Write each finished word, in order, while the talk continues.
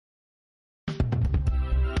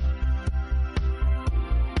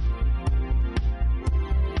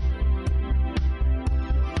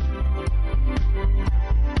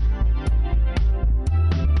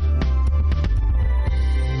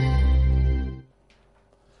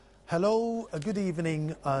Hello, good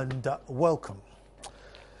evening, and welcome.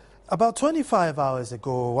 About 25 hours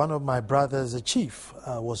ago, one of my brothers, a chief,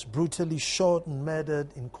 was brutally shot and murdered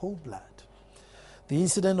in cold blood. The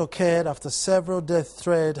incident occurred after several death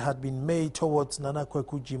threats had been made towards Nana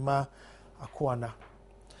Kwaku Jima Akwana,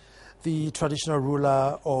 the traditional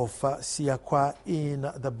ruler of Siakwa in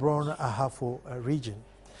the Bron Ahafo region.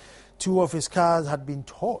 Two of his cars had been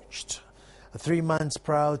torched 3 months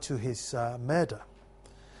prior to his murder.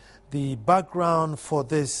 The background for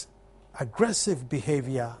this aggressive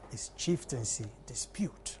behavior is chieftancy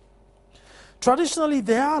dispute. Traditionally,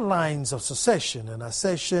 there are lines of succession and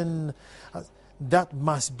accession that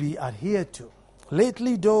must be adhered to.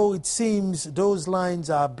 Lately, though, it seems those lines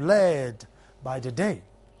are blurred by the day.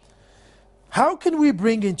 How can we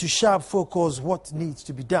bring into sharp focus what needs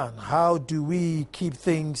to be done? How do we keep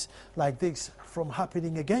things like this from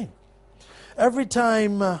happening again?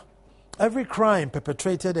 Every crime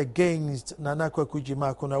perpetrated against Nana Kwaku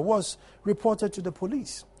Jima Akwana was reported to the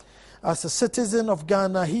police. As a citizen of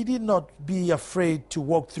Ghana, he did not be afraid to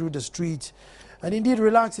walk through the street and indeed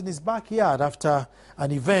relax in his backyard after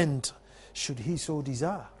an event, should he so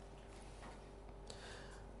desire.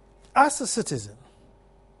 As a citizen,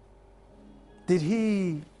 did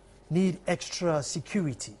he need extra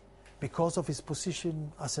security because of his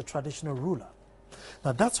position as a traditional ruler?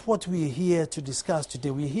 Now, that's what we're here to discuss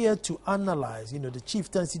today. We're here to analyze, the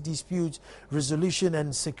chieftaincy dispute resolution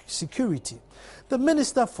and security. The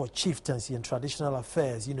Minister for Chieftaincy and Traditional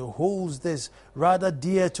Affairs, holds this rather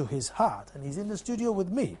dear to his heart. And he's in the studio with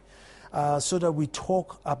me so that we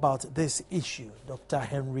talk about this issue. Dr.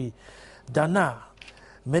 Henry Dana,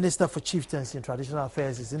 Minister for Chieftaincy and Traditional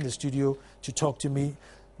Affairs, is in the studio to talk to me.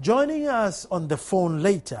 Joining us on the phone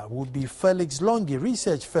later would be Felix Longi,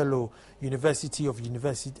 Research Fellow, University of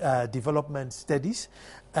Development Studies,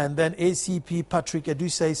 and then ACP Patrick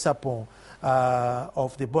Edusei Sapon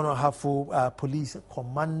of the Bono Ahafo Police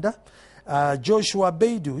Commander. Joshua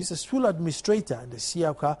Beidu is a school administrator in the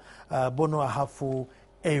Siakwa Bono Ahafo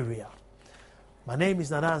area. My name is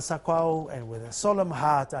Nana Nsakwao, and with a solemn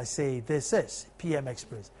heart I say this is PM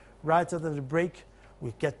Express. Right after the break,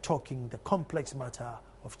 we get talking the complex matter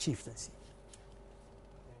of chieftaincy.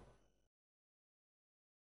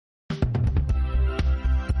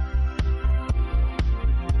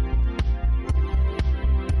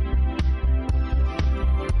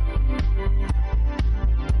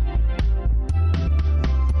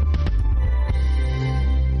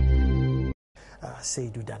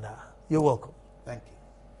 Seydou Dana, you're welcome. Thank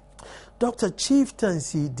you. Dr.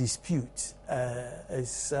 Chieftaincy dispute,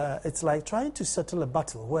 it's like trying to settle a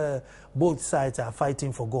battle where both sides are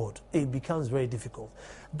fighting for God. It becomes very difficult.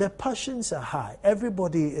 The passions are high.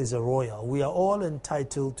 Everybody is a royal. We are all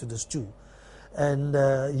entitled to the stew. And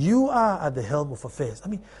you are at the helm of affairs. I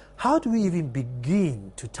mean, how do we even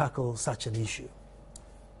begin to tackle such an issue?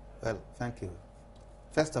 Well, thank you.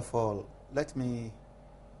 First of all, let me,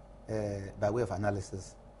 by way of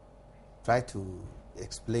analysis, try to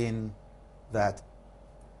explain that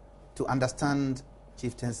to understand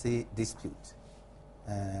chieftaincy dispute,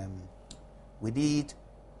 we need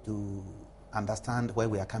to understand where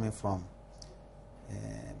we are coming from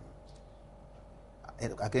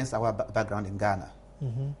against our background in Ghana.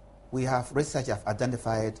 We have research have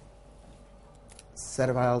identified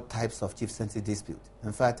several types of chieftaincy dispute.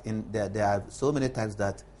 In fact, there are so many types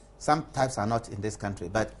that some types are not in this country,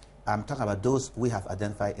 but I'm talking about those we have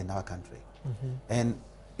identified in our country. And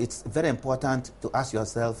it's very important to ask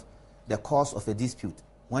yourself the cause of a dispute.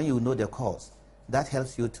 When you know the cause, that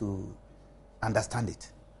helps you to understand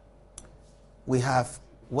it. We have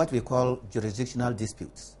what we call jurisdictional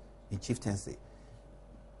disputes in chieftaincy.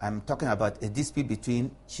 I'm talking about a dispute between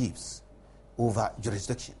chiefs over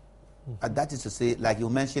jurisdiction. And that is to say, like you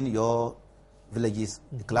mentioned, your villages,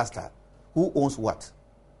 the cluster, who owns what?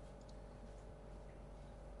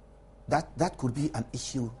 That could be an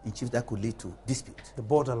issue in chief that could lead to dispute. The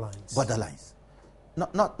borderlines. Borderlines.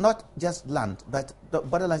 Not just land, but the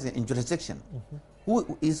borderlines in jurisdiction.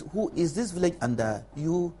 Who is this village under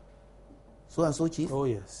you, so and so chief? Oh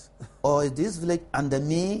yes. Or is this village under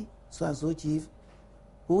me, so and so chief?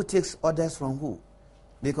 Who takes orders from who?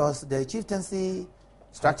 Because the chieftaincy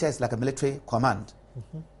structure is like a military command.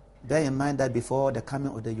 Bear in mind that before the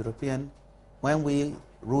coming of the European, when we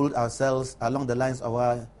ruled ourselves along the lines of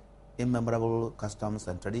our immemorable customs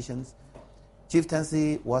and traditions,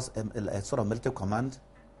 chieftaincy was a sort of military command.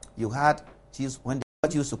 You had chiefs when they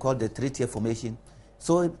what used to call the three-tier formation.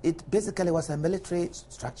 So it basically was a military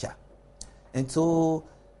structure. And so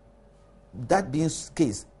that being the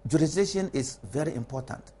case, jurisdiction is very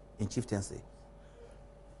important in chieftaincy.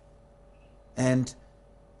 And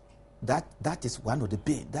that is one of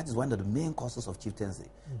the main causes of chieftaincy.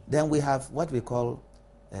 Then we have what we call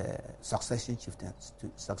succession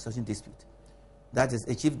dispute. That is,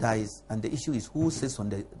 a chief dies, and the issue is who sits on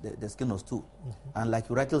the skin of stool. And like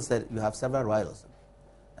you rightly said, you have several rivals,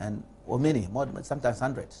 or many, more, sometimes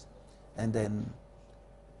hundreds. And then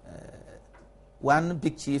one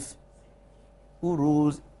big chief who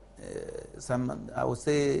ruled I would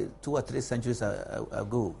say 2 or 3 centuries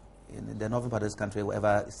ago in the northern part of this country,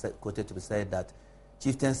 wherever is quoted to be said that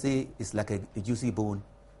chieftaincy is like a juicy bone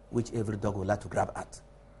which every dog would like to grab at.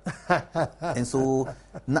 And so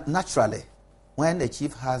naturally, when a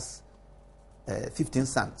chief has 15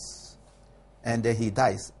 sons and he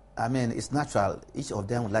dies, I mean, it's natural, each of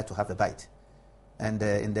them would like to have a bite. And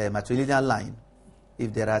in the matrilineal line,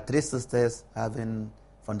 if there are 3 sisters having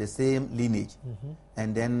from the same lineage,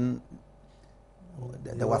 and then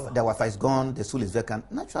the wafa is gone, the stool is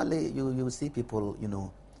vacant, naturally you see people,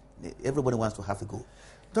 everybody wants to have a go.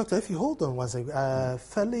 Doctor, if you hold on one second,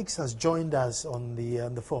 Felix has joined us on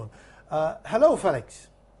the phone. Hello, Felix.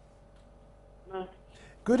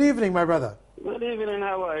 Good evening, my brother. Good evening,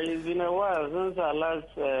 how are you? It's been a while since I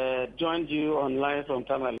last joined you online from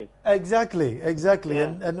Tamale. Exactly,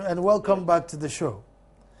 yeah. and welcome back to the show.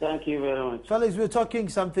 Thank you very much. Felix, we're talking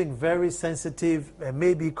something very sensitive and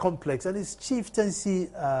maybe complex, and it's chieftaincy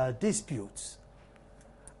disputes.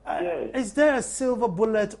 Yes. Is there a silver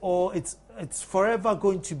bullet, or it's forever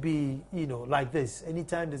going to be, like this?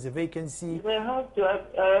 Anytime there's a vacancy? You may have to,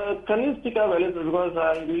 can you speak up a little, because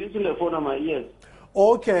I'm using the phone on my ears.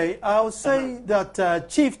 Okay, I'll say that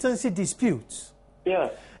chieftaincy disputes. Yeah.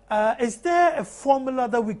 Is there a formula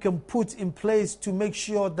that we can put in place to make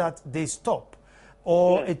sure that they stop?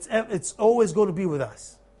 Or it's always going to be with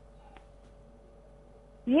us?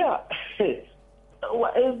 Yeah. It's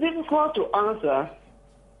difficult to answer,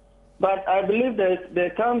 but I believe that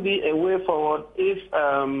there can be a way forward if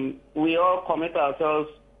we all commit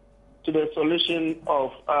ourselves to the solution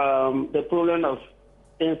of the problem of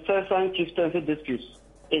incessant chieftaincy disputes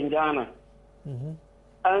in Ghana.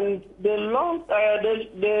 And there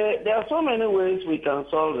are so many ways we can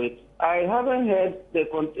solve it. I haven't heard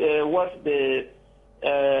what the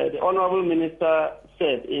Honorable Minister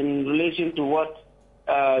said in relation to what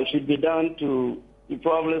should be done to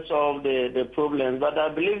probably solve the problem. But I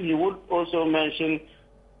believe he would also mention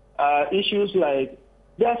issues like,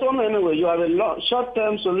 there are so many ways. You have a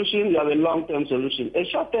short-term solution, you have a long-term solution. A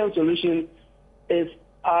short-term solution is,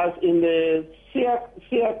 as in the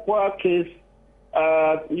Siakwa case,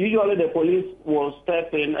 usually the police will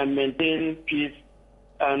step in and maintain peace,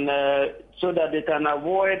 and so that they can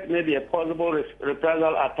avoid maybe a possible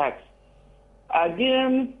reprisal attacks.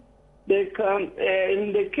 Again, they can,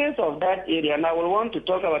 in the case of that area, and I will want to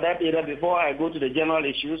talk about that area before I go to the general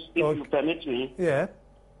issues, if you permit me. Yeah.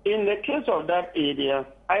 In the case of that area,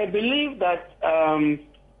 I believe that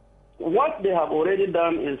what they have already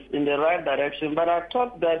done is in the right direction, but I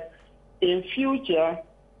thought that in future,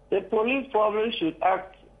 the police probably should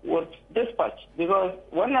act with dispatch, because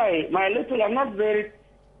when I'm not very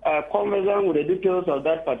conversant with the details of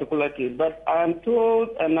that particular case, but I'm told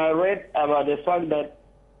and I read about the fact that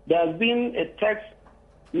there's been a text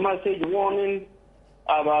message warning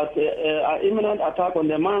about an imminent attack on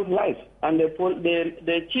the man's life, and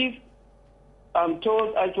the chief, I'm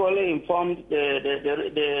told, actually informed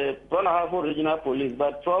the Brona Regional Police,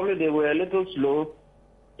 but probably they were a little slow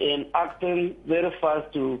in acting very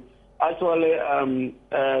fast to actually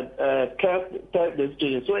curb the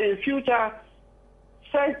situation. So in future,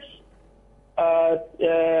 such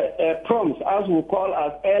prompts, as we call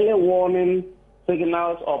as early warning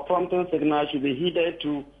signals or prompting signals, should be heeded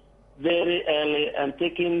to very early and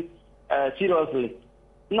taken seriously.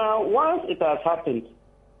 Now, once it has happened,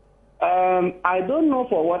 I don't know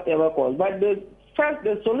for whatever cause, but the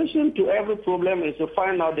solution to every problem is to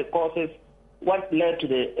find out the causes, what led to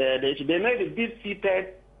the issue. There may be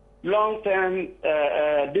deep-seated, long-term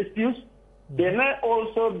disputes. There may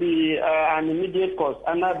also be an immediate cause.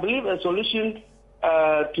 And I believe a solution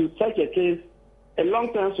to such a case, a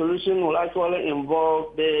long-term solution, will actually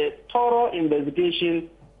involve the thorough investigation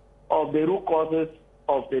of the root causes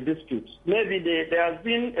of the disputes. Maybe there has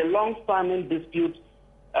been a long-standing dispute.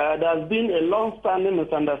 There has been a long-standing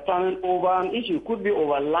misunderstanding over an issue. It could be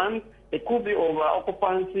over land, it could be over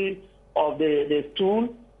occupancy of the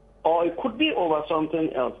stool, or it could be over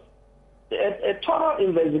something else. A thorough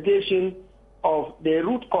investigation of the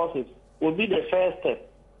root causes will be the first step.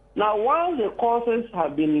 Now, once the causes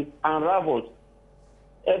have been unraveled,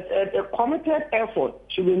 a committed effort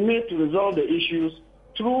should be made to resolve the issues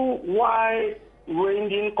through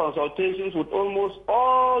wide-ranging consultations with almost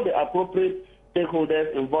all the appropriate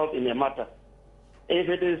stakeholders involved in a matter. If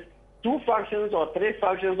it is 2 factions or 3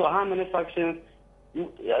 factions or how many factions,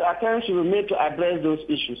 attempts should be made to address those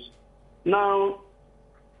issues. Now,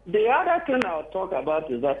 the other thing I'll talk about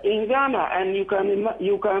is that in Ghana, and you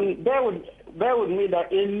can bear with me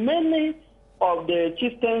that in many of the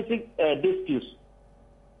chieftaincy disputes,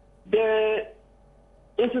 the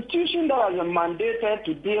institution that has been mandated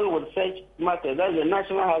to deal with such matters, that's the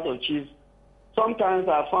National House of Chiefs, sometimes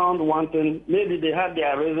are found wanting. Maybe they have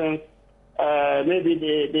their reasons. Maybe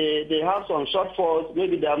they have some shortfalls.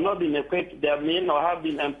 Maybe they have not been equipped. They may not have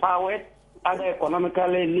been empowered, either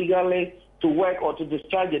economically, legally, to work or to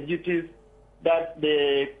discharge the duties that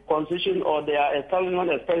the Constitution or their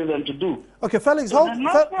establishment expects them to do. Okay, Felix, so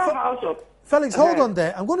hold on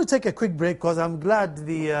there. I'm going to take a quick break because I'm glad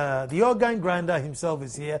the organ grinder himself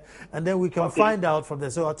is here, and then we can find out from there.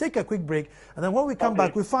 So I'll take a quick break, and then when we come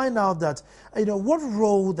back, we find out that what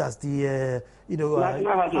role does the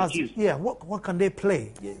what can they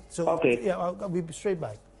play? So I'll be straight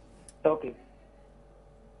back. Okay.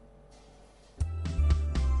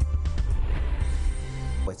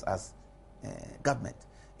 As government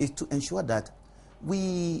is to ensure that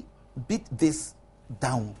we beat this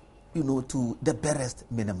down, to the barest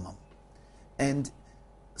minimum. And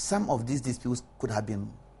some of these disputes could have been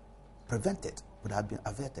prevented, could have been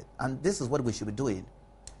averted. And this is what we should be doing.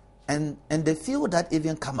 And the few that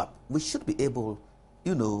even come up, we should be able,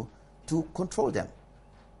 to control them.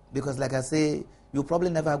 Because like I say, you're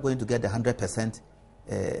probably never going to get the 100%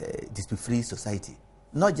 dispute-free society.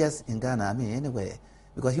 Not just in Ghana, anywhere.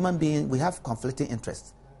 Because human beings, we have conflicting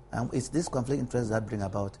interests. And it's this conflicting interests that bring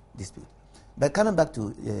about dispute. But coming back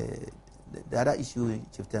to the other issue in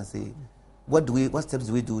Chieftancy, what steps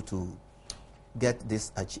do we do to get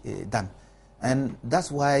this done? And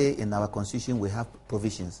that's why in our constitution we have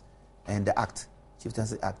provisions, and the Act,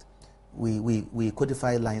 Chieftancy Act, we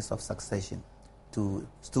codify lines of succession to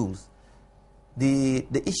stools. The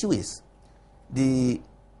issue is,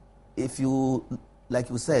 if you, like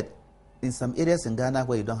you said, in some areas in Ghana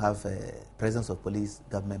where you don't have presence of police,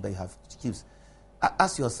 government, but you have chiefs,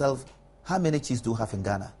 ask yourself, how many chiefs do you have in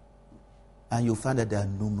Ghana? And you'll find that there are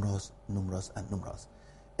numerous.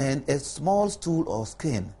 And a small stool or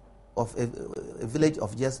skin of a village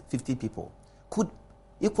of just 50 people could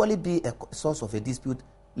equally be a source of a dispute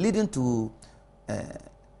leading to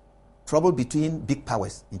trouble between big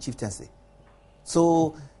powers in chieftaincy.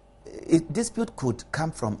 So a dispute could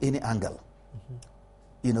come from any angle.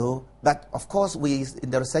 But of course,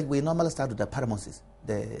 in the research, we normally start with the paramountcies,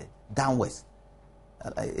 the downwards,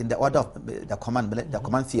 in the order of the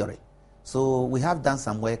command theory. So we have done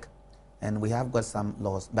some work, and we have got some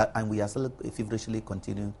laws, and we are still feverishly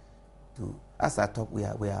continuing to, as I talk, we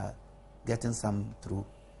are getting some through.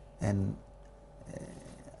 And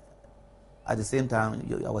at the same time,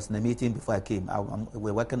 I was in a meeting before I came.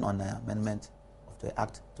 We're working on an amendment of the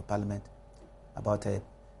Act to Parliament about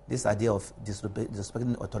this idea of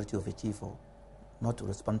disrespecting the authority of a chief or not to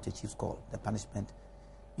respond to a chief's call, the punishment.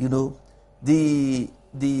 The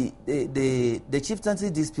chieftaincy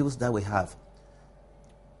disputes that we have,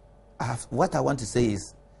 what I want to say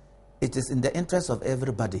is, it is in the interest of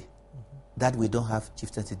everybody that we don't have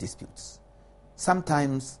chieftaincy disputes.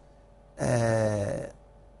 Sometimes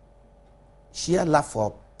sheer love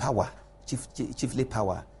for power, chiefly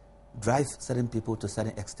power, drives certain people to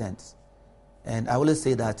certain extents. And I always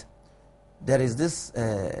say that there is this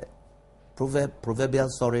proverbial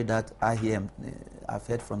story that I've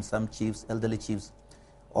heard from some chiefs, elderly chiefs,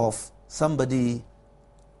 of somebody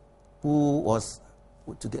who was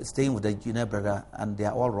staying with a junior brother, and they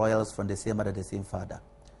are all royals from the same mother, the same father.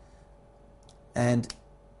 And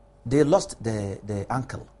they lost the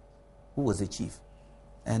uncle, who was a chief.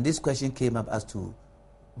 And this question came up as to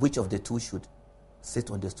which of the two should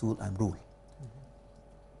sit on the stool and rule.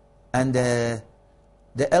 And the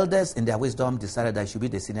elders, in their wisdom, decided that it should be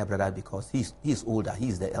the senior brother because he's older,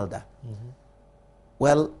 he's the elder.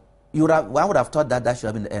 Well, one would have thought that should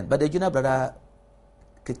have been the end. But the junior brother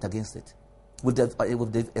kicked against it with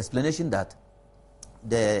the explanation that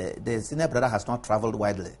the senior brother has not traveled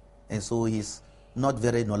widely, and so he's not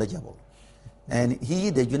very knowledgeable. And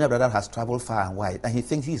the junior brother, has traveled far and wide, and he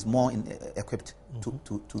thinks he's more equipped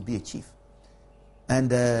to be a chief. And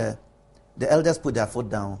the elders put their foot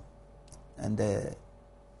down, and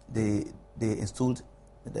they installed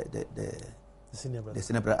the senior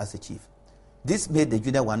brother as a chief. This made the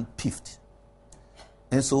junior one piffed,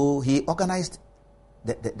 and so he organized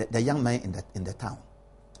the young men in the town,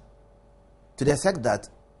 to the effect that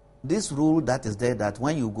this rule that is there, that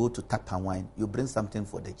when you go to tap and wine, you bring something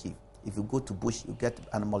for the chief. If you go to bush, you get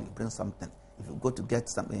animal, you bring something. If you go to get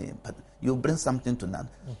something, you bring something to none.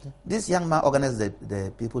 This young man organized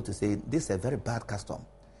the people to say, this is a very bad custom.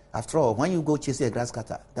 After all, when you go chasing a grass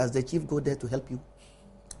cutter, does the chief go there to help you?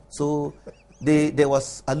 So there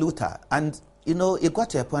was a looter. And, you know, it got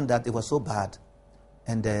to a point that it was so bad.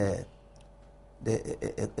 And a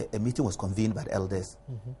meeting was convened by the elders.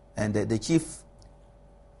 And the chief,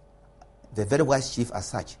 the very wise chief as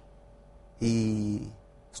such, he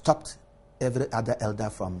stopped every other elder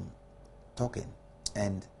from talking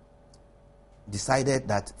and decided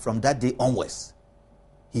that from that day onwards,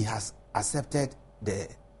 he has accepted the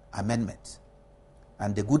amendment,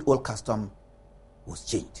 and the good old custom was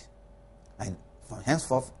changed. And from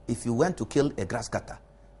henceforth, if you went to kill a grass cutter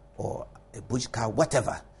or a bush cow,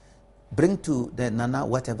 whatever, bring to the Nana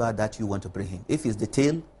whatever that you want to bring him. If it's the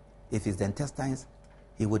tail, if it's the intestines,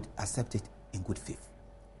 he would accept it in good faith.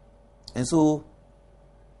 And so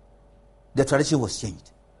the tradition was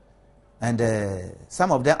changed. And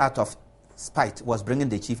some of them, out of spite, was bringing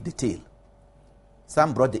the chief the tail.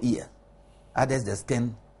 Some brought the ear, others the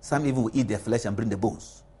skin. Some even will eat their flesh and bring the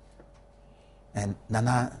bones. And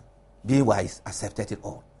Nana, being wise, accepted it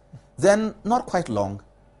all. Then, not quite long,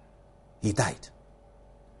 he died.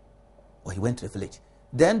 Or he went to the village.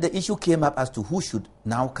 Then the issue came up as to who should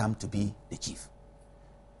now come to be the chief.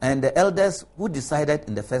 And the elders who decided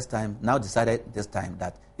in the first time, now decided this time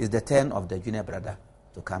that it's the turn of the junior brother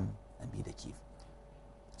to come and be the chief.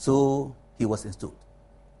 So he was installed.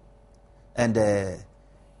 And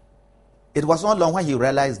it was not long when he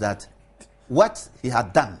realized that what he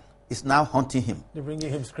had done is now haunting him. They're bringing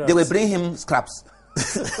him scraps. They were bringing him scraps.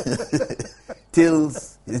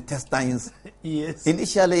 Tails, intestines. Yes.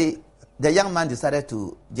 Initially, the young man decided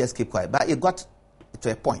to just keep quiet. But it got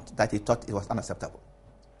to a point that he thought it was unacceptable.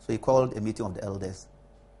 So he called a meeting of the elders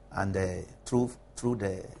and threw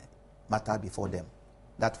the matter before them.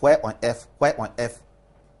 That where on earth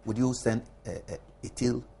would you send a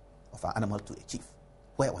tail of an animal to a chief?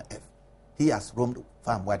 Where on earth? He has roamed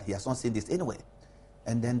far and wide. He has not seen this anywhere.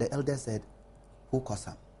 And then the elder said, who caused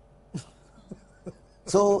him?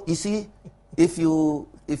 So, you see, if you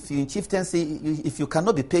in chieftaincy, if you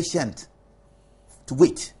cannot be patient to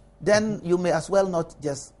wait, then you may as well not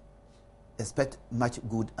just expect much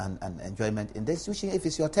good and enjoyment in the institution if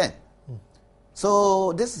it's your turn.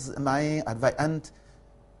 So this is my advice. And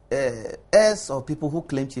heirs or people who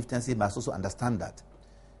claim chieftaincy must also understand that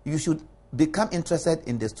you should become interested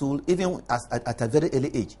in the stool even at a very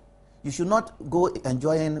early age. You should not go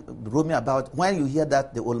enjoying, roaming about. When you hear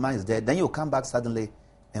that the old man is dead, then you come back suddenly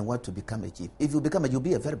and want to become a chief. If you become you'll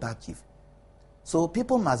be a very bad chief. So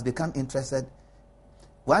people must become interested.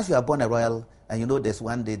 Once you are born a royal, and you know there's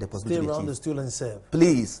one day the possibility to be Stay around chief, the stool and serve.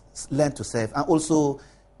 please learn to serve, and also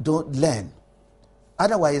don't learn.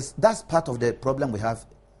 Otherwise, that's part of the problem we have,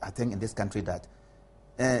 I think, in this country, that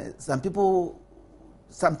some people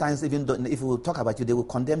sometimes even don't, if we talk about you, they will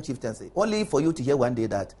condemn chieftaincy, only for you to hear one day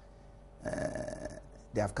that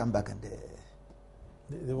they have come back and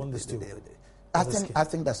They want this too. I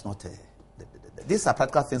think that's not. These are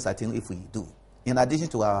practical things I think if we do, in addition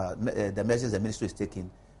to the measures the ministry is taking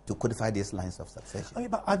to codify these lines of succession. Okay,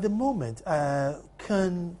 but at the moment,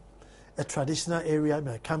 can a traditional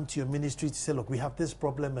area come to your ministry to say, look, we have this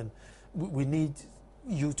problem and we need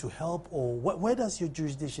you to help, or where does your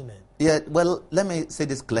jurisdiction end? Yeah, well, let me say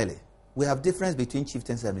this clearly. We have difference between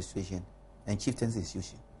chieftaincy administration and chieftaincy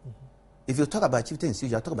institution. If you talk about chieftaincy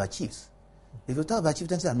institution, you talk about chiefs. If you talk about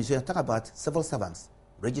chieftaincy administration, you talk about civil servants,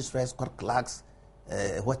 registrars, court clerks,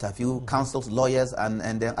 what have you, councils, lawyers,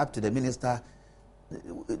 and then up to the minister.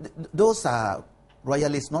 Those are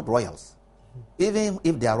royalists, not royals. Even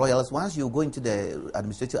if they are royals, once you go into the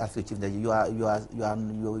administrative aspect, you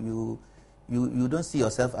don't see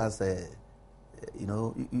yourself as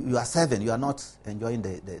you are serving. You are not enjoying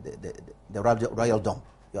the royaldom.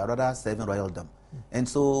 You are rather serving royaldom. And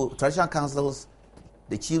so traditional councils,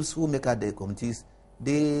 the chiefs who make out the committees,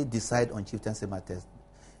 they decide on chieftaincy matters.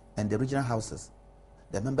 And the regional houses,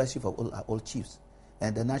 the membership of all are all chiefs.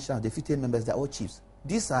 And the national, the 15 members, they're all chiefs.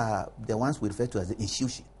 These are the ones we refer to as the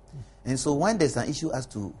institution. And so when there's an issue as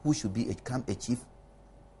to who should become a chief,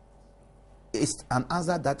 it's an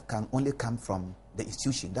answer that can only come from the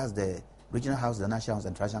institution. That's the regional house, the national house,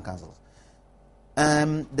 and traditional councils.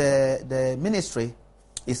 The ministry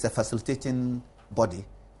is a facilitating body,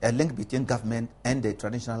 a link between government and the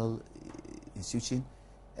traditional institution,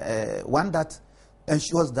 one that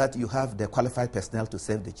ensures that you have the qualified personnel to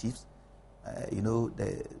serve the chiefs.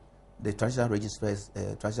 The traditional registrars,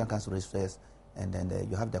 traditional council registrars, and then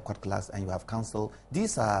you have the court class and you have council.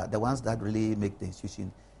 These are the ones that really make the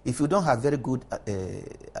institution. If you don't have very good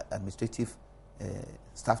administrative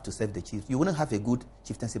staff to serve the chiefs, you wouldn't have a good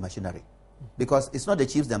chieftaincy machinery. Because it's not the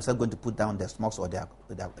chiefs themselves going to put down their smokes or their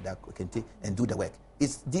kente and do the work.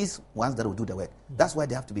 It's these ones that will do the work. That's why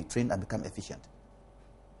they have to be trained and become efficient.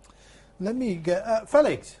 Let me get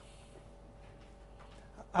Felix.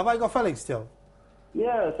 Have I got Felix still?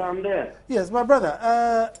 Yes, I'm there. Yes, my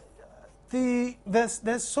brother.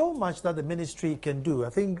 There's so much that the ministry can do. I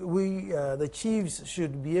think we, the chiefs,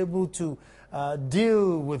 should be able to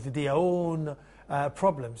deal with their own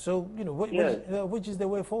problems. So, which is the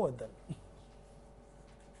way forward then?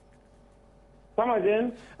 Come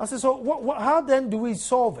again? I said, so how then do we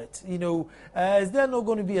solve it? Is there not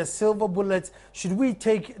going to be a silver bullet? Should we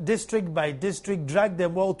take district by district, drag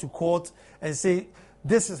them all to court and say,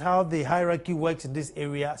 this is how the hierarchy works in this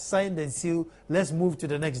area, signed and sealed, let's move to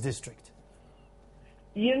the next district?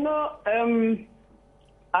 I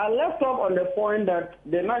left off on the point that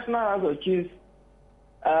the National House of Chiefs,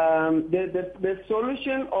 the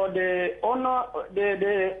solution or the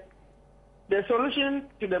solution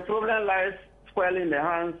to the problem lies squarely in the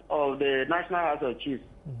hands of the National House of Chiefs.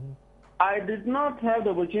 Mm-hmm. I did not have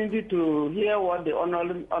the opportunity to hear what the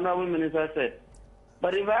Honorable Minister said.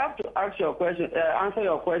 But if I have to ask your question, answer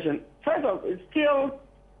your question, first of all, still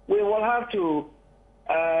we will have to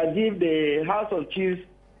give the House of Chiefs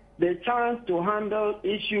the chance to handle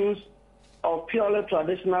issues of purely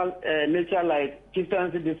traditional nature like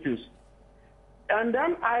chieftaincy disputes. And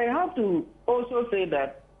then I have to also say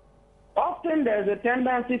that often there's a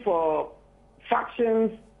tendency for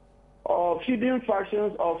factions or feuding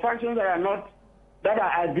factions or factions that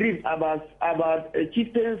are aggrieved about a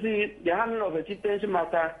chieftaincy, the handling of a chieftaincy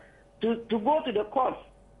matter, to go to the courts.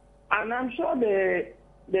 And I'm sure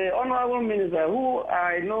the Honorable Minister, who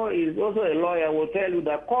I know is also a lawyer, will tell you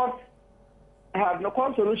that court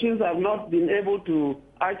solutions have not been able to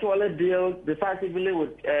actually deal decisively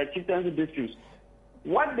with chieftaincy disputes.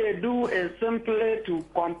 What they do is simply to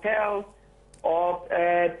compel or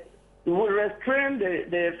restrain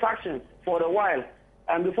the factions for a while,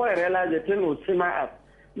 and before I realize the thing will simmer up.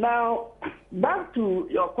 Now, back to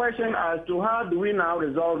your question as to how do we now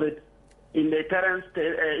resolve it in the current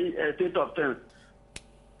state of things.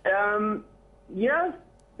 Yes,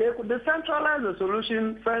 the centralize the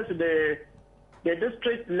solution first the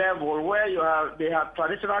district level where they have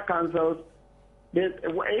traditional councils.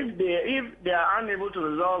 If they are unable to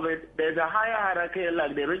resolve it, there's a higher hierarchy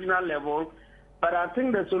like the regional level. But I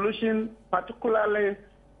think the solution particularly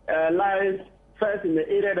lies first in the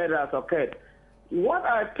area that has occurred. What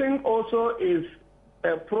I think also is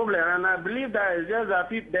a problem, and I believe that is just that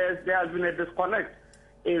there has been a disconnect,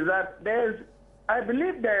 is that I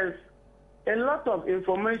believe there's a lot of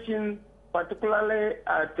information, particularly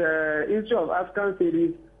at Institute of African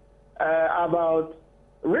Studies, about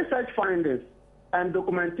research findings and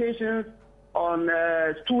documentations on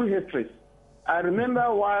stool histories. I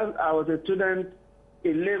remember while I was a student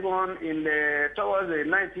in Legon towards the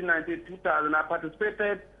 1990-2000, I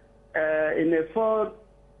participated in a full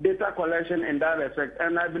data collection in that respect.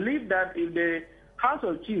 And I believe that if the House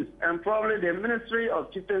of Chiefs and probably the Ministry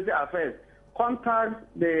of Chieftaincy Affairs contact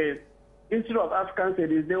the Institute of African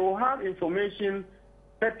Studies, they will have information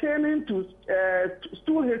pertaining to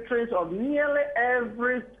stool histories of nearly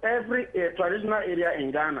every traditional area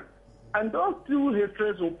in Ghana. And those stool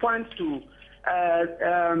histories will point to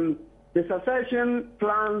the succession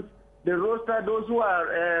plans, the roster, those who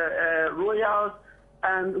are royals,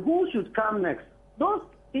 and who should come next. Those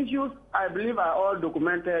issues, I believe, are all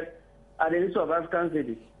documented at the Institute of African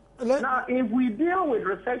Studies. Now, if we deal with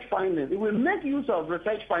research findings, if we make use of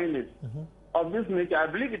research findings of this nature, I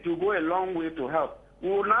believe it will go a long way to help. We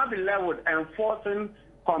will now be left with enforcing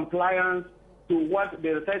compliance to what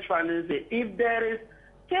the research findings say. If there is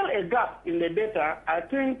still a gap in the data, I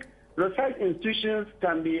think research institutions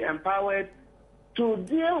can be empowered to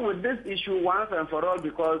deal with this issue once and for all,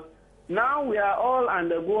 because now we are all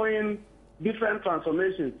undergoing different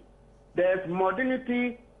transformations. There's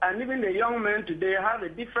modernity, and even the young men today have a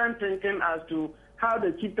different thinking as to how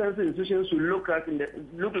the chieftaincy institutions should look like in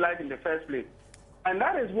the first place. And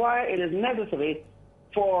that is why it is necessary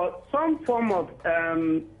for some form of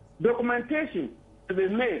documentation to be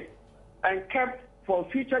made and kept for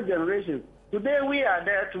future generations. Today we are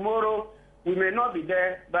there, tomorrow we may not be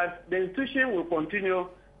there, but the institution will continue,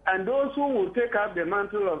 and those who will take up the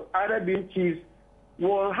mantle of either being chiefs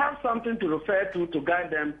will have something to refer to guide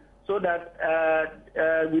them, so that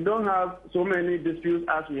we don't have so many disputes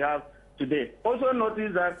as we have today. Also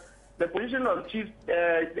notice that the position of the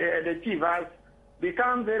chief has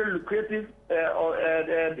become very lucrative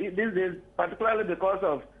these days, particularly because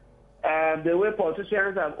of the way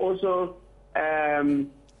politicians have also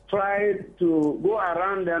tried to go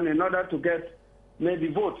around them in order to get maybe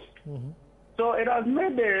votes. So it has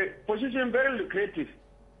made the position very lucrative.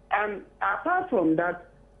 And apart from that,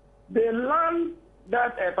 the land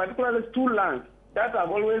that, particularly 2 lands that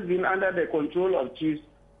have always been under the control of chiefs,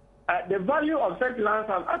 the value of such lands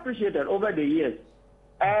have appreciated over the years.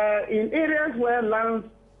 In areas where lands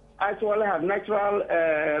actually have natural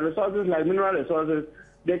resources like mineral resources,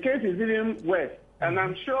 the case is even worse. And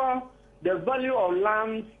I'm sure the value of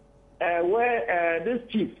lands where this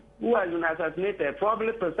chief who has been assassinated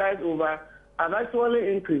probably presides over have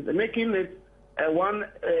actually increased, making it an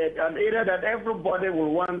area that everybody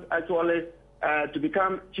will want actually to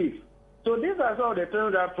become chief. So these are some of the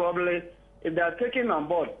things that probably, if they are taken on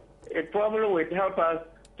board, it probably will help us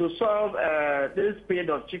to solve this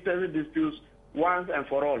period of chieftaincy disputes once and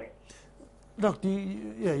for all. Doctor,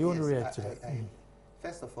 you want to react to that?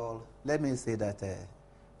 First of all, let me say that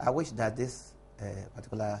I wish that this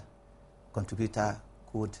particular contributor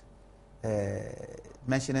could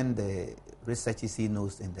mention the research he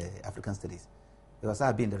knows in the African studies, because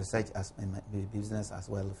I've been in the research in my business as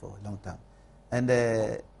well for a long time, and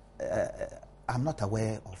I'm not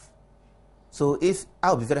aware of. So if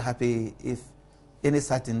I'll be very happy if any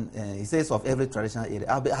certain he says of every traditional area,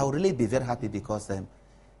 I'll really be very happy, because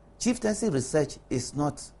chieftaincy research is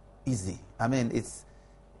not easy. I mean, it's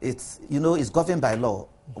governed by law.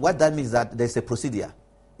 What that means is that there's a procedure.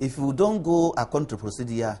 If you don't go according to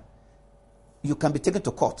procedure, you can be taken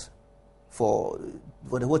to court for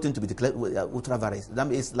the whole thing to be declared ultra vires. That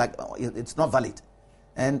means it's not valid.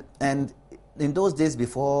 And in those days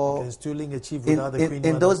before, stealing a chief without the queen.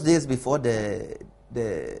 In those days before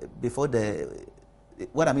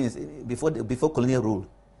what I mean is before colonial rule,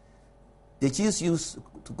 the chiefs used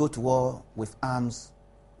to go to war with arms,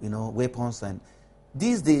 weapons, and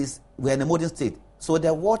these days we're in a modern state, so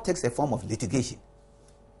the war takes a form of litigation,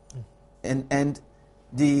 and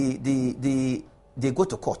they go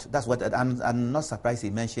to court. That's what I'm not surprised he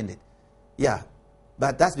mentioned it. Yeah,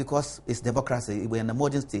 but that's because it's democracy. We're in a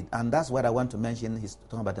modern state, and that's what I want to mention. He's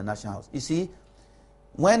talking about the National House. You see,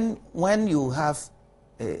 when you have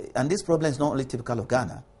and this problem is not only typical of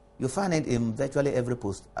Ghana. You find it in virtually every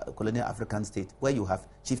post-colonial African state where you have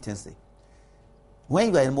chieftaincy.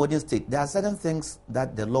 When you are in a modern state, there are certain things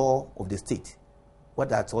that the law of the state,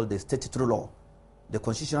 what are called the statutory law, the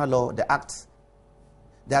constitutional law, the acts,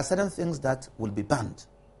 there are certain things that will be banned,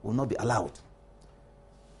 will not be allowed.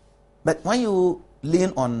 But when you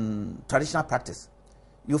lean on traditional practice,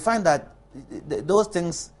 you find that those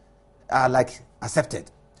things are like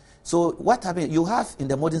accepted. So what happens, you have in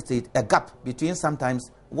the modern state a gap between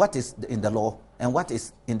sometimes what is in the law and what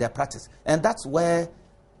is in the practice. And that's where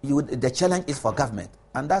the challenge is for government.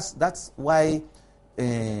 And that's why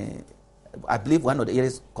I believe one of the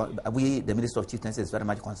areas we, the Minister of Chieftaincy, is very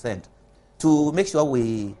much concerned to make sure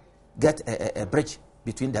we get a bridge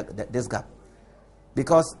between this gap.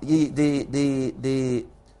 Because the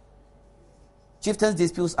chieftains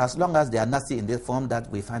disputes, as long as they are nasty in the form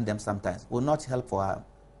that we find them sometimes, will not help for our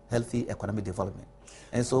healthy economic development.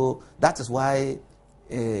 And so that is why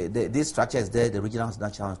this structure is there, the regional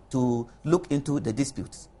national, to look into the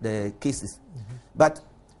disputes, the cases. Mm-hmm. But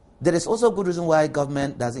there is also a good reason why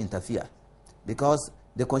government doesn't interfere, because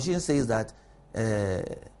the Constitution says that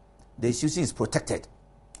the institution is protected.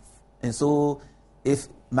 And so if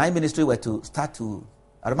my ministry were to start to,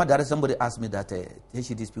 I remember that somebody asked me that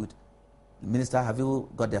HE dispute, Minister, have you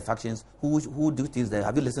got their factions? Who do things there?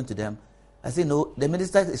 Have you listened to them? I say, no, the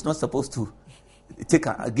minister is not supposed to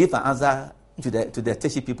give an answer to the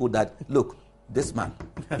Teshi people that, look, this man,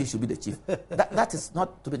 he should be the chief. That is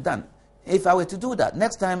not to be done. If I were to do that,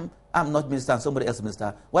 next time I'm not minister and somebody else is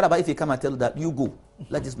minister, what about if he come and tell that, you go,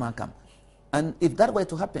 let this man come? And if that were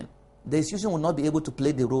to happen, the institution will not be able to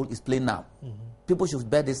play the role it's playing now. Mm-hmm. People should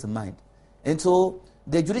bear this in mind. And so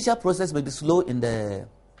the judicial process may be slow in the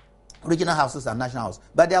regional houses and national house,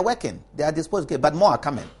 but they are working. They are disposed, okay, but more are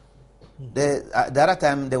coming. The other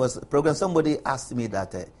time there was a program, somebody asked me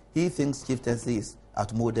that he thinks chieftaincy is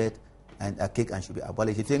outmoded and archaic and should be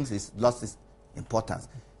abolished. He thinks it's lost its importance.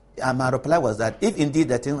 And my reply was that if indeed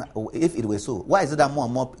that thing, if it were so, why is it that more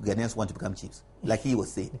and more Ghanaians want to become chiefs, like he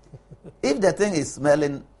was saying? If the thing is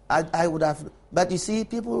smelling, I would have. But you see,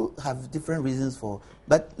 people have different reasons for.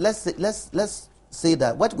 But let's say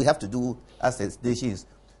that what we have to do as a nation is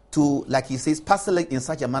to, like he says, parcel it in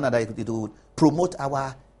such a manner that it would promote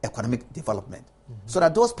our economic development, so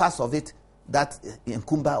that those parts of it that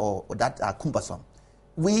encumber or that are cumbersome,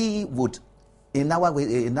 we would, in our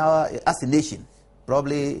way, as a nation,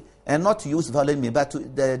 probably, and not to use violent means, but to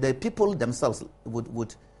the people themselves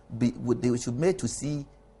they should be made to see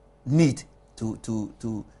need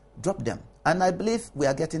to drop them. And I believe we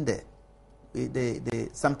are getting there.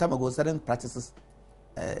 some time ago, certain practices,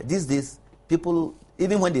 these days, people,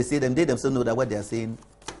 even when they say them, they themselves know that what they are saying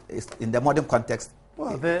is in the modern context.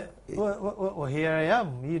 Well, well, here I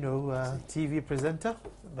am, TV presenter,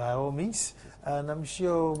 by all means. And I'm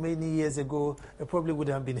sure many years ago, it probably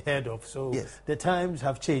wouldn't have been heard of. So the times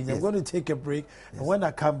have changed. I'm going to take a break. And when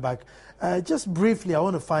I come back, just briefly, I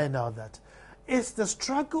want to find out that is the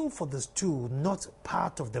struggle for the stool not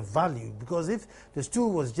part of the value? Because if the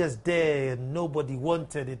stool was just there and nobody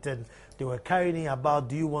wanted it and they were carrying it about,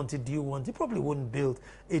 do you want it, it probably wouldn't build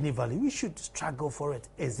any value. We should struggle for it.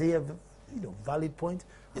 Is there a valid point?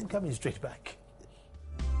 I'm coming straight back.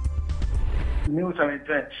 News and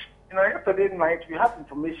events. Yesterday night we had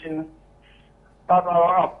information that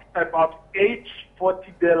about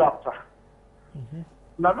 8:40 thereafter,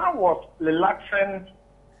 Nana was relaxing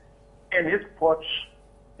in his porch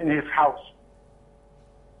in his house.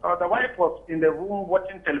 The wife was in the room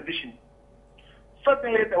watching television.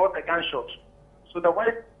 Suddenly there was a gunshot. So the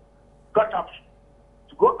wife got up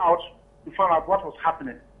to go out to find out what was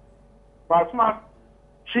happening. But as soon as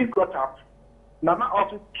she got up, Nana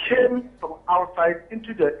also came from outside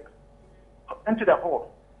into the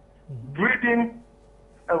hall, breathing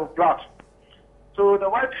blood. So the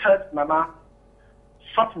wife heard Nana,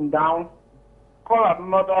 sat him down, called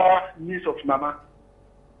another niece of Nana.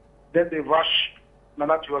 Then they rushed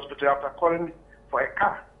Nana to hospital after calling for a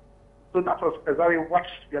car. So that was exactly what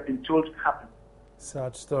we have been told happened.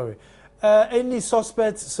 Sad story. Any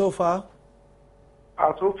suspects so far?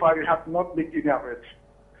 So far, we have not made any arrests.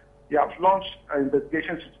 We have launched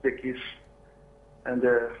investigations into the case, and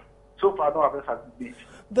so far, no arrests have been made.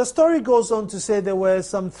 The story goes on to say there were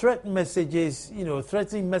some threat messages,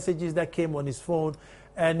 threatening messages that came on his phone,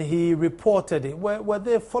 and he reported it. Were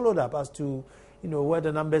they followed up as to, where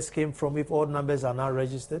the numbers came from, if all numbers are now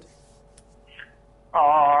registered?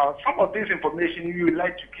 Some of this information, you would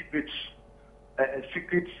like to keep it a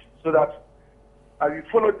secret so that we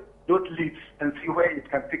follow those leads and see where it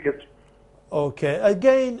can take us. Okay.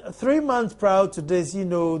 Again, 3 months prior to this,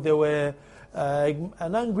 there were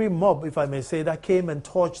an angry mob, if I may say, that came and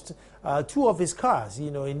torched 2 of his cars.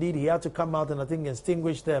 Indeed, he had to come out and I think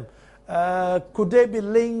extinguish them. Could they be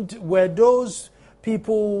linked? Were those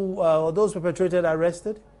people or those perpetrators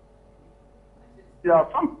arrested? Yeah,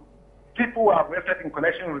 some people were arrested in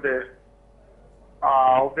connection with the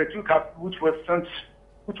 2 cars which were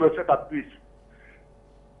set at police.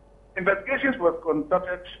 Investigations were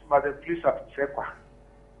conducted by the police at Sekwa,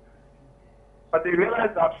 but they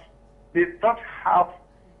realized that they don't have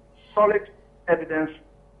solid evidence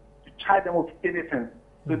to charge them with anything,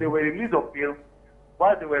 so they were released of bail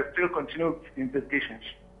while they were still continuing investigations.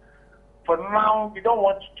 For now, we don't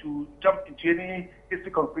want to jump into any hasty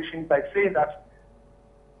conclusion by saying that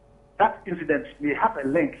that incident may have a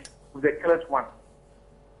link with the current one.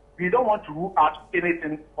 We don't want to rule out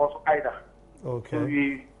anything also either. Okay. So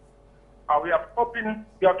we have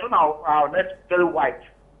thrown our net very wide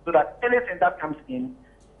so that anything that comes in,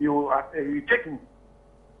 you take in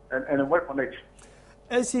and work on it.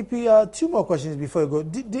 SCP, 2 more questions before you go.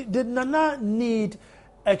 Did Nana need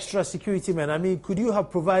extra security men? I mean, could you have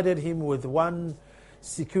provided him with 1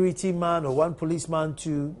 security man or 1 policeman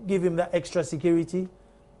to give him that extra security?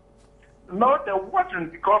 No, there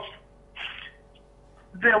wasn't, because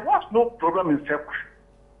there was no problem in Sekwa.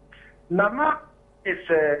 Nana is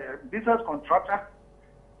a business contractor.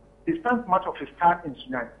 He spends much of his time in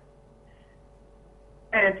Sudan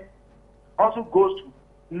and also goes to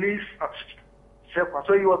live at Sekwa.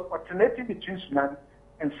 So he was alternating between Sudan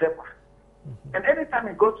and Sekwa. And anytime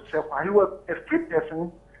he goes to Sekwa, he was a free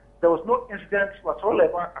person. There was no incident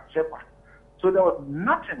whatsoever at Sekwa. So there was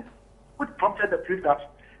nothing which prompted the police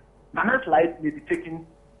that Nana's life may be taken,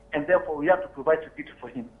 and therefore we have to provide security for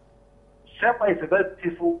him. Sekwa is a very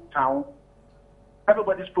peaceful town.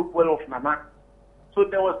 Everybody spoke well of Nana. So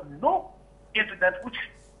there was no incident which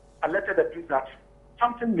alerted the police that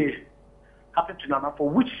something may happen to Nana, for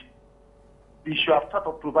which we should have thought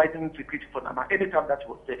of providing security for Nana anytime that he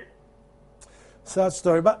was there. Sad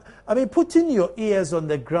story. But, I mean, putting your ears on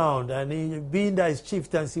the ground and being that it's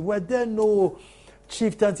chieftaincy, were there no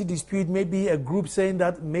chieftaincy dispute, maybe a group saying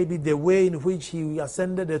that maybe the way in which he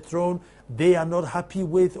ascended the throne, they are not happy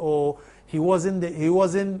with, or he wasn't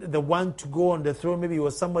the one to go on the throne, maybe it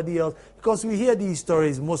was somebody else? Because we hear these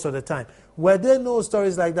stories most of the time. Were there no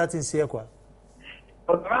stories like that in Sekwa?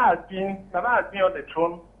 Nana has been on the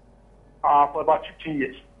throne for about 15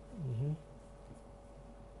 years.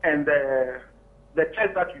 And the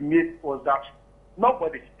choice that we made was that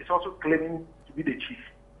nobody is also claiming to be the chief.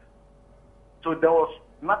 So there was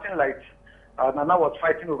nothing like Nana was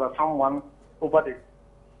fighting over someone over the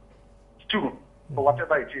 2 or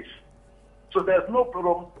whatever it is. So there's no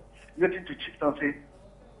problem getting to chieftaincy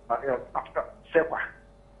after Sekwa.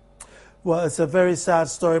 Well, it's a very sad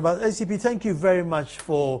story, but ACP, thank you very much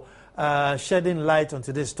for shedding light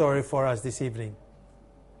onto this story for us this evening.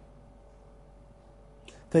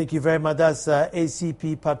 Thank you very much. That's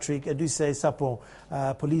ACP Patrick Edusei Sapo,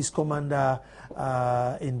 police commander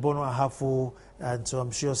in Bono Ahafo, and so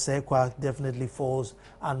I'm sure Sekwa definitely falls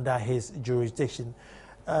under his jurisdiction.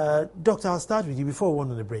 Doctor, I'll start with you before we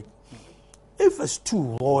went on the break. If a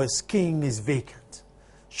stool or a skin is vacant,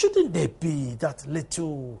 shouldn't there be that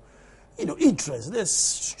little, interest,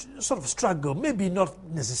 there's sort of struggle, maybe not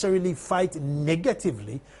necessarily fight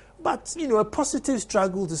negatively, but, a positive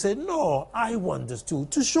struggle to say, no, I want this stool,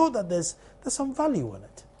 to show that there's some value in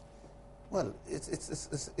it? Well,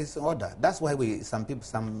 it's order. That's why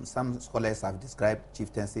some scholars have described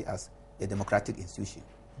chieftaincy as a democratic institution,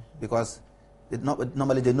 because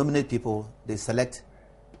normally they nominate people, they select.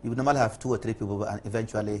 You normally have 2 or 3 people, and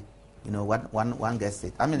eventually, one gets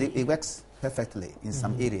it. I mean, it works perfectly in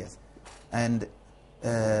some areas, and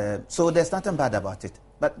so there's nothing bad about it.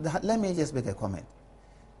 But let me just make a comment.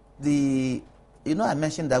 I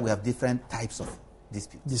mentioned that we have different types of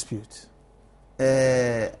disputes.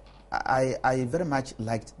 I very much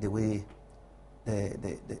liked the way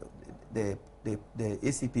the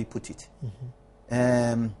ACP put it.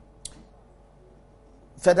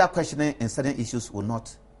 Further questioning in certain issues will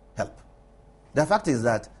not help. The fact is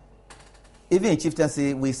that even in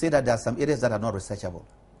chieftaincy, we say that there are some areas that are not researchable.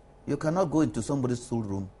 You cannot go into somebody's stool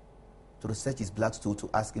room to research his black stool to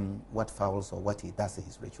ask him what fouls or what he does in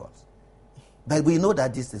his rituals. But we know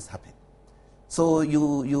that this is happening. So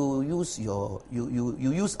you use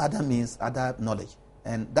other means, other knowledge,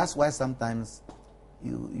 and that's why sometimes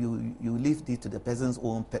you leave it to the person's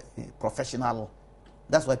own professional.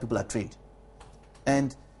 That's why people are trained.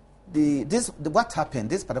 And what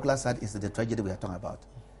happened, this particular side is the tragedy we are talking about.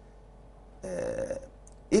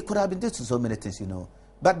 It could have been due to so many things,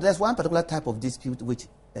 But there's one particular type of dispute which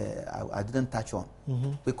I didn't touch on.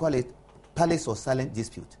 We call it palace or silent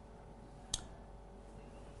dispute.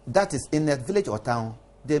 That is, in a village or town,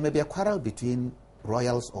 there may be a quarrel between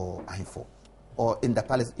royals or Ahifo, or in the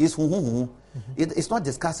palace. It's not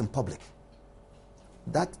discussed in public.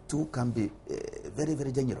 That too can be very,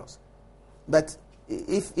 very dangerous. But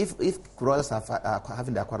if royals are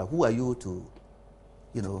having their quarrel, who are you to,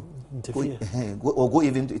 go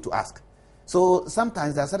even to ask? So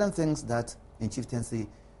sometimes there are certain things that in chieftaincy,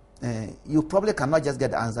 you probably cannot just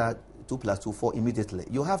get the answer 2 + 2 = 4 immediately.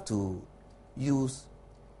 You have to use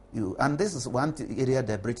and this is one area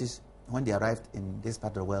the British, when they arrived in this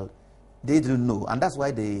part of the world, they didn't know, and that's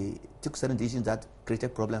why they took certain decisions that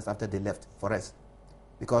created problems after they left for us,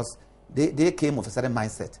 because they came with a certain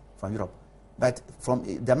mindset from Europe, but from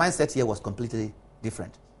the mindset here was completely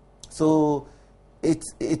different. So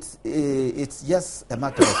it's just a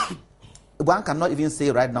matter of one cannot even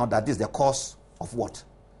say right now that this is the cause of what.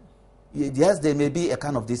 Yes, there may be a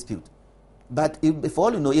kind of dispute, but if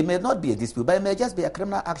all you know, it may not be a dispute, but it may just be a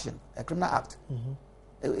criminal action, a criminal act.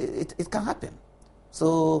 It can happen.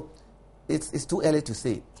 So it's too early to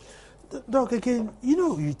say. Doc, again,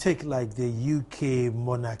 you take like the UK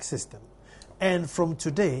monarch system, and from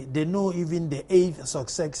today, they know even the 8th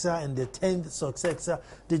successor and the 10th successor,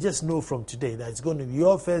 they just know from today that it's going to be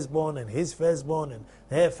your firstborn and his firstborn and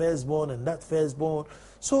her firstborn and that firstborn.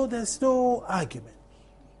 So there's no argument.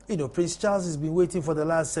 Prince Charles has been waiting for the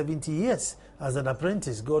last 70 years as an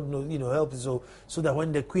apprentice. God knows, help so that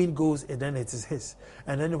when the Queen goes, and then it is his.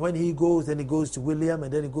 And then when he goes, then it goes to William,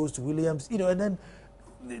 and then it goes to William's, and then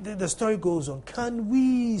the story goes on. Can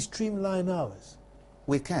we streamline ours?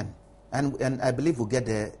 We can. And I believe we'll get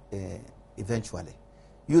there eventually.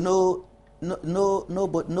 No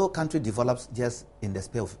country develops just in the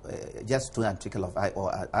space of just through a trickle of eye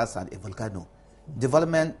or as a volcano.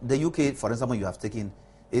 Development, the UK, for example, you have taken,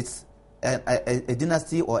 it's a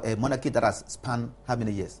dynasty or a monarchy that has spanned how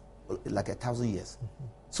many years? Like 1,000 years.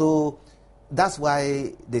 So that's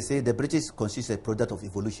why they say the British constitution is a product of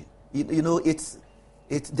evolution.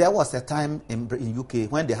 There was a time in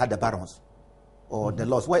UK when they had the barons or the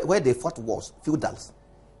lords where they fought wars, feudals.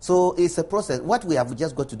 So it's a process. What we have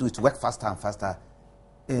just got to do is to work faster and faster,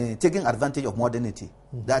 taking advantage of modernity.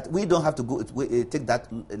 That we don't have to take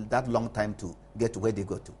that long time to get to where they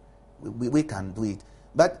go to. We can do it.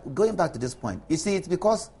 But going back to this point, you see, it's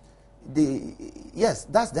because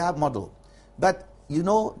that's their model. But,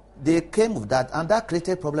 they came with that, and that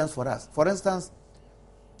created problems for us. For instance,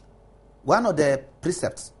 one of the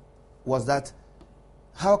precepts was that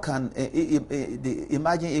how can,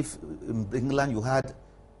 imagine if in England you had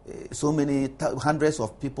so many hundreds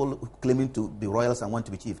of people claiming to be royals and want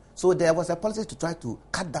to be chief. So there was a policy to try to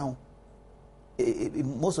cut down.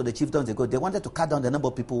 Most of the chieftains they wanted to cut down the number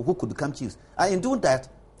of people who could become chiefs. And in doing that,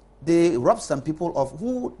 they robbed some people of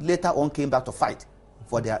who later on came back to fight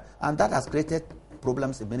for their, and that has created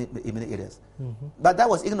problems in many areas. Mm-hmm. But that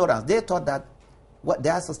was ignorance. They thought that what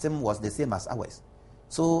their system was the same as ours.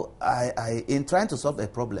 So in trying to solve a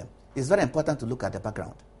problem, it's very important to look at the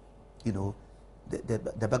background. You know,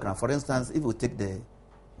 the background. For instance, if we take the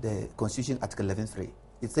Constitution Article 11.3,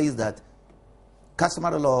 it says that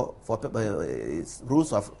customary law for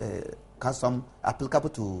rules of custom applicable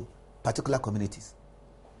to particular communities.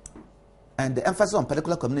 And the emphasis on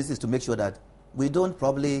particular communities is to make sure that we don't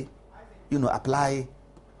probably, apply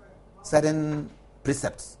certain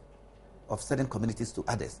precepts of certain communities to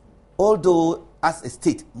others. Although, as a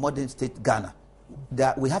state, modern state Ghana,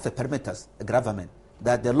 that we have a perimeters, a gravamen,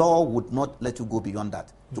 that the law would not let you go beyond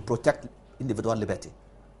that to protect individual liberty.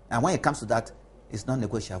 And when it comes to that, it's not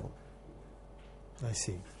negotiable. I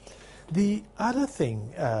see. The other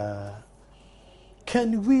thing,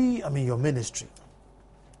 can we, your ministry,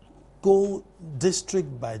 go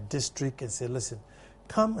district by district and say, listen,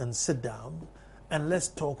 come and sit down and let's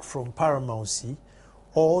talk from paramountcy,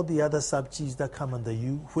 all the other sub-chiefs that come under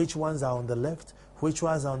you, which ones are on the left, which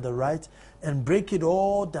ones are on the right, and break it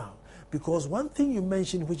all down. Because one thing you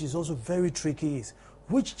mentioned, which is also very tricky, is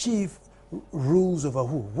which chief rules over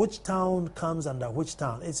who, which town comes under which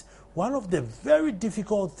town. It's one of the very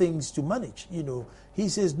difficult things to manage. He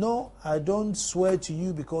says, no, I don't swear to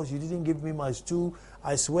you because you didn't give me my stew.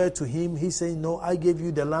 I swear to him. He's saying, no, I gave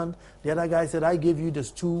you the land. The other guy said, I gave you the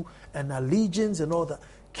stew and allegiance and all that.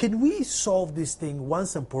 Can we solve this thing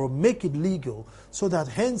once and for all, make it legal, so that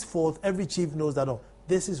henceforth every chief knows that, oh,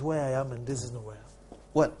 this is where I am and this is not where I am?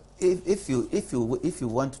 Well, if you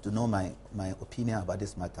want to know my opinion about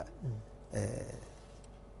this matter,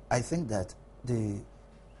 I think that the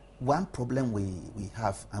one problem we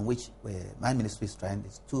have, and which my ministry is trying,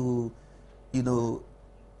 is to,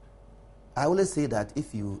 I always say that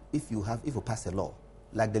if you pass a law,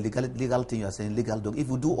 like the legal thing you are saying, legal dog, if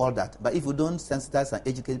you do all that, but if you don't sensitize and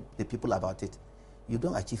educate the people about it, you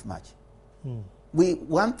don't achieve much.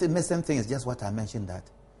 One missing thing is just what I mentioned, that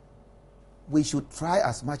we should try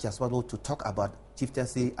as much as possible to talk about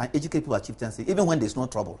chieftaincy and educate people about chieftaincy, even when there's no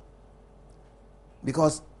trouble.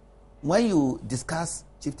 Because when you discuss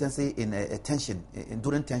chieftaincy in a tension,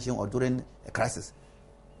 during tension or during a crisis,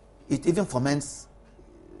 it even foments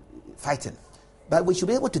fighting. But we should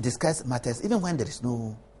be able to discuss matters even when there is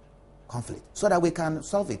no conflict, so that we can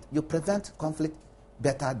solve it. You prevent conflict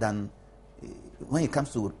better than when it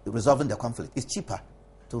comes to resolving the conflict. It's cheaper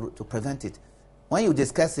to prevent it. When you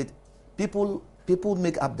discuss it, people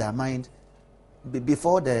make up their mind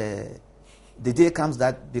before the day comes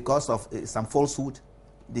that because of some falsehood,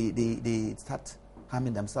 they start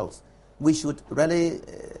harming themselves. We should really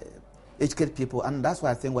educate people, and that's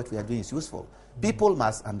why I think what we are doing is useful. People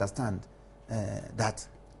must understand that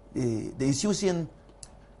the institution,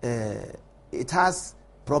 it has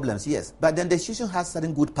problems, yes, but then the institution has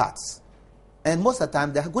certain good parts, and most of the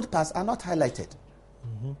time the good parts are not highlighted.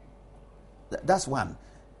 That's one.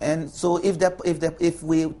 And so if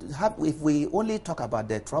we only talk about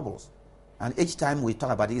the troubles, and each time we talk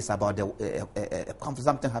about it, it's about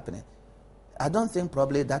something happening, I don't think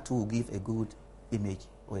probably that will give a good image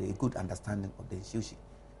or a good understanding of the institution.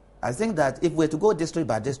 I think that if we're to go district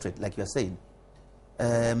by district, like you're saying,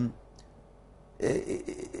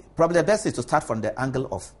 probably the best is to start from the angle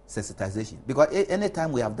of sensitization. Because any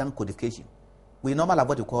time we have done codification, we normally have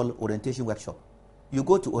what we call orientation workshop. You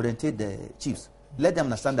go to orientate the chiefs. Let them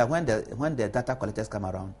understand that when the data collectors come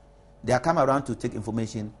around, they are come around to take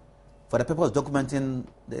information for the purpose of documenting,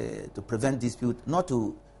 to prevent dispute, not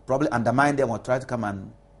to probably undermine them or try to come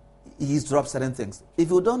and eavesdrop certain things. If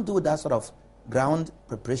you don't do that sort of ground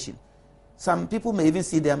preparation, some people may even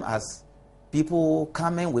see them as people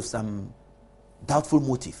coming with some doubtful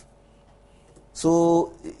motive.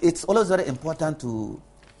 So it's always very important to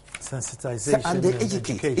sensitization and the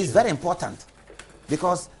education is very important,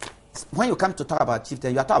 because when you come to talk about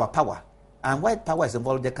chieftain, you are talking about power, and where power is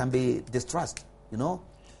involved, there can be distrust.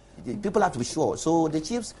 People have to be sure. So the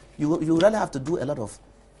chiefs, you really have to do a lot of.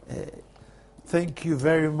 Thank you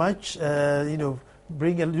very much. Do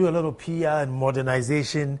a lot of PR and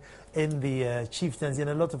modernization in the chieftaincy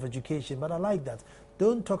and a lot of education. But I like that.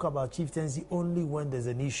 Don't talk about chieftaincy only when there's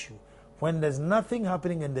an issue. When there's nothing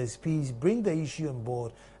happening and there's peace, bring the issue on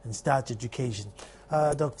board and start education.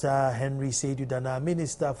 Dr. Henry Seidu Dana,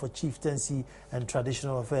 Minister for Chieftaincy and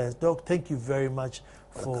Traditional Affairs. Doc, thank you very much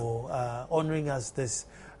for honoring us this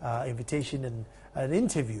invitation and an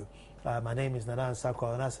interview. My name is Nana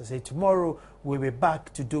Sakwa, and as I say, tomorrow we'll be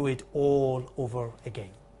back to do it all over again.